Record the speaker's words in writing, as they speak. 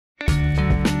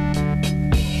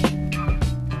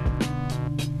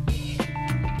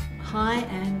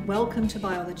Welcome to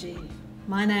biology.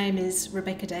 My name is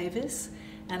Rebecca Davis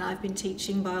and I've been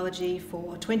teaching biology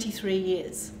for 23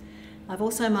 years. I've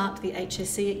also marked the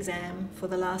HSC exam for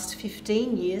the last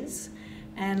 15 years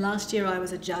and last year I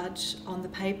was a judge on the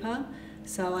paper,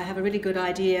 so I have a really good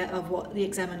idea of what the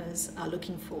examiners are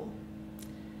looking for.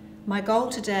 My goal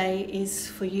today is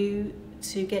for you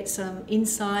to get some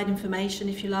inside information,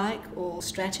 if you like, or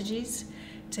strategies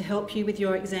to help you with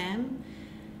your exam,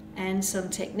 and some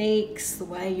techniques, the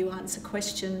way you answer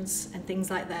questions and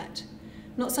things like that.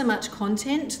 Not so much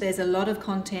content. There's a lot of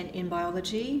content in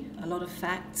biology, a lot of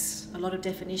facts, a lot of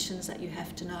definitions that you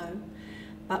have to know,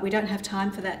 but we don't have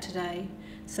time for that today,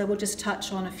 so we'll just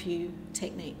touch on a few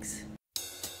techniques.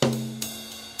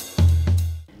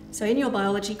 So in your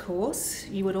biology course,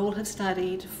 you would all have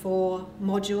studied 4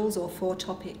 modules or 4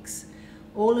 topics.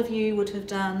 All of you would have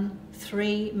done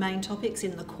 3 main topics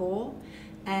in the core,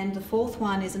 and the 4th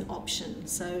one is an option,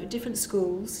 so different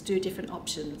schools do different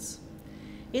options.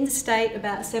 In the state,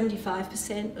 about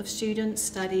 75% of students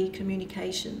study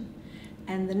communication,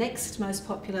 and the next most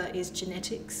popular is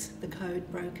genetics, the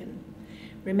code broken.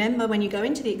 Remember, when you go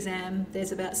into the exam,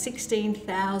 there's about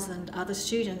 16,000 other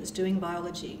students doing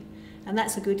biology, and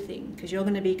that's a good thing because you're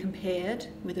going to be compared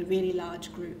with a really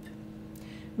large group.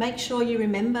 Make sure you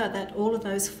remember that all of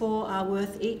those 4 are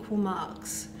worth equal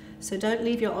marks. So don't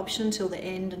leave your option till the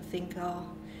end and think, oh,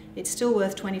 it's still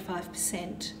worth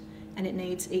 25% and it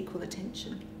needs equal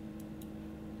attention.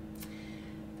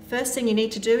 The first thing you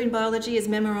need to do in biology is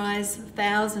memorise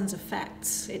thousands of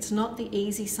facts. It's not the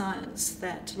easy science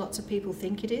that lots of people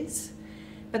think it is,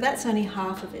 but that's only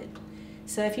half of it.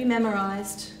 So if you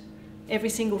memorised every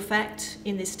single fact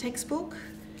in this textbook,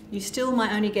 you still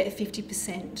might only get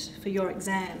 50% for your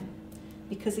exam,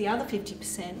 because the other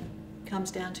 50% comes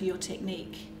down to your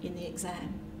technique in the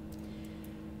exam.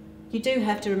 You do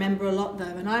have to remember a lot though,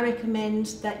 and I recommend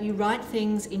that you write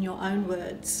things in your own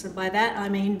words. And by that I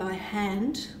mean by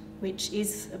hand, which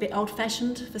is a bit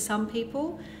old-fashioned for some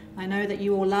people. I know that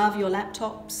you all love your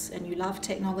laptops and you love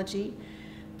technology,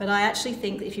 but I actually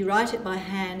think that if you write it by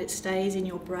hand, it stays in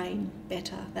your brain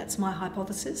better. That's my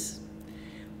hypothesis.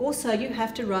 Also, you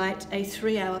have to write a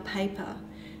 3-hour paper,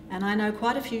 and I know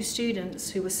quite a few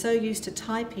students who were so used to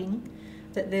typing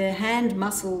that their hand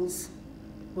muscles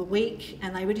were weak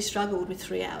and they really struggled with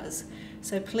 3 hours.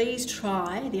 So please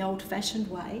try the old-fashioned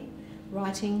way,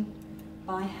 writing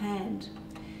by hand.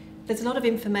 There's a lot of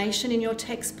information in your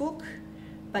textbook,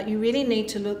 but you really need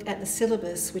to look at the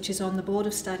syllabus, which is on the Board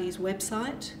of Studies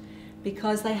website,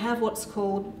 because they have what's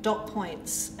called dot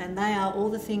points, and they are all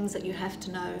the things that you have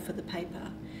to know for the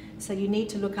paper. So you need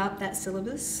to look up that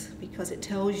syllabus because it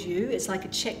tells you, it's like a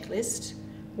checklist,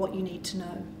 what you need to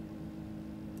know.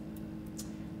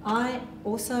 I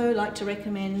also like to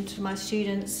recommend to my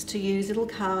students to use little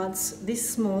cards this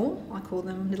small, I call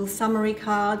them little summary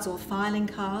cards or filing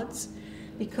cards,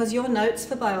 because your notes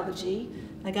for biology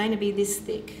are going to be this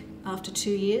thick. After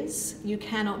 2 years, you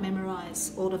cannot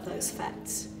memorise all of those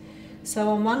facts. So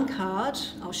on one card,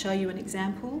 I'll show you an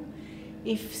example.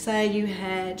 If, say, you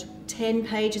had 10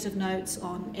 pages of notes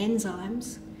on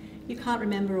enzymes, you can't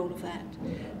remember all of that.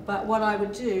 But what I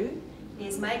would do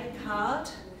is make a card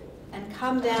and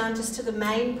come down just to the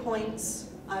main points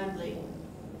only.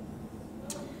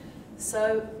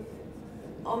 So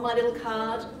on my little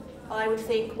card, I would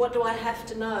think, what do I have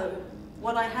to know?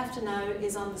 What I have to know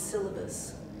is on the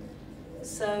syllabus.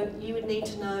 So you would need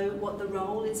to know what the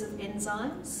role is of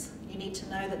enzymes. You need to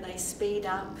know that they speed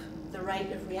up the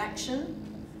rate of reaction.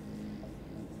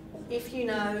 If you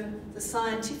know the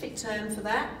scientific term for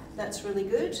that, that's really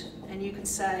good. And you could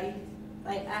say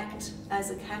they act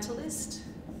as a catalyst.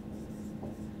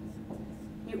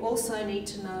 You also need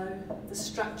to know the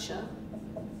structure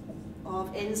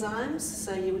of enzymes.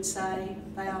 So you would say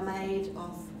they are made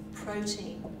of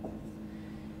protein.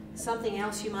 Something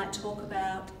else you might talk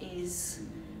about is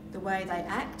the way they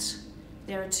act.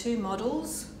 There are 2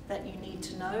 models that you need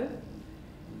to know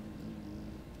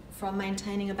from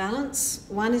maintaining a balance.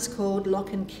 One is called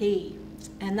lock and key,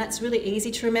 and that's really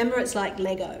easy to remember. It's like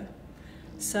Lego.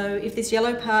 So if this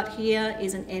yellow part here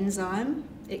is an enzyme,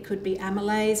 it could be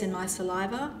amylase in my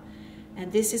saliva,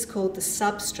 and this is called the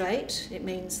substrate. It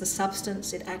means the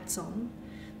substance it acts on.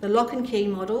 The lock and key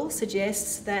model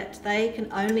suggests that they can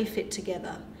only fit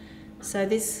together. So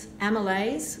this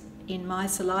amylase in my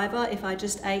saliva, if I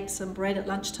just ate some bread at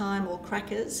lunchtime or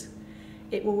crackers,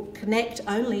 it will connect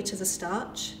only to the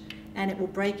starch and it will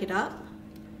break it up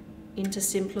into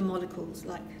simpler molecules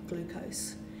like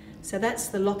glucose. So that's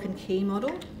the lock and key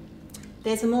model.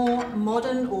 There's a more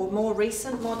modern or more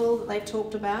recent model that they've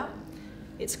talked about.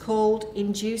 It's called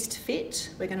induced fit.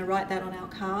 We're going to write that on our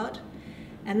card.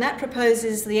 And that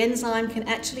proposes the enzyme can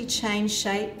actually change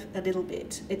shape a little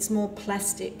bit. It's more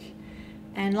plastic.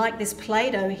 And like this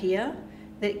Play-Doh here,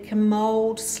 that it can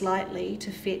mould slightly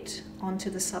to fit onto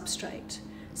the substrate.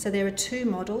 So there are two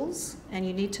models, and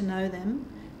you need to know them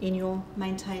in your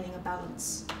maintaining a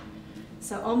balance.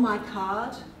 So on my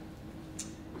card,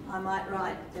 I might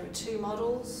write there are two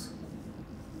models,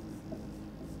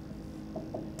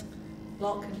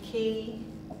 lock and key.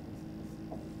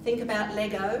 Think about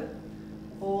Lego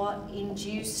or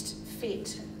induced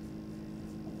fit.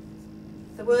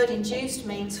 The word induced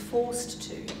means forced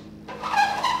to.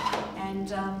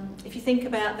 And if you think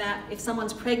about that, if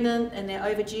someone's pregnant and they're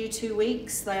overdue 2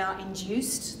 weeks, they are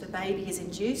induced, the baby is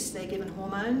induced, they're given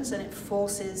hormones and it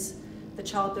forces the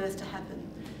childbirth to happen.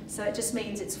 So it just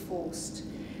means it's forced.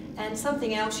 And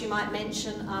something else you might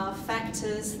mention are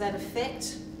factors that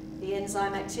affect the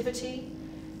enzyme activity.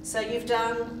 So you've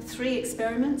done 3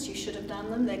 experiments, you should have done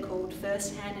them, they're called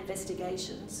first-hand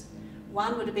investigations.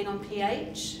 One would have been on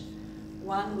pH,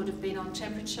 one would have been on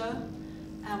temperature,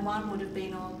 and one would have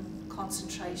been on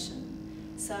concentration.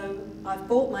 So I've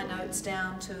brought my notes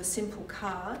down to a simple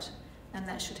card, and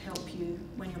that should help you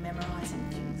when you're memorising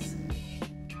things.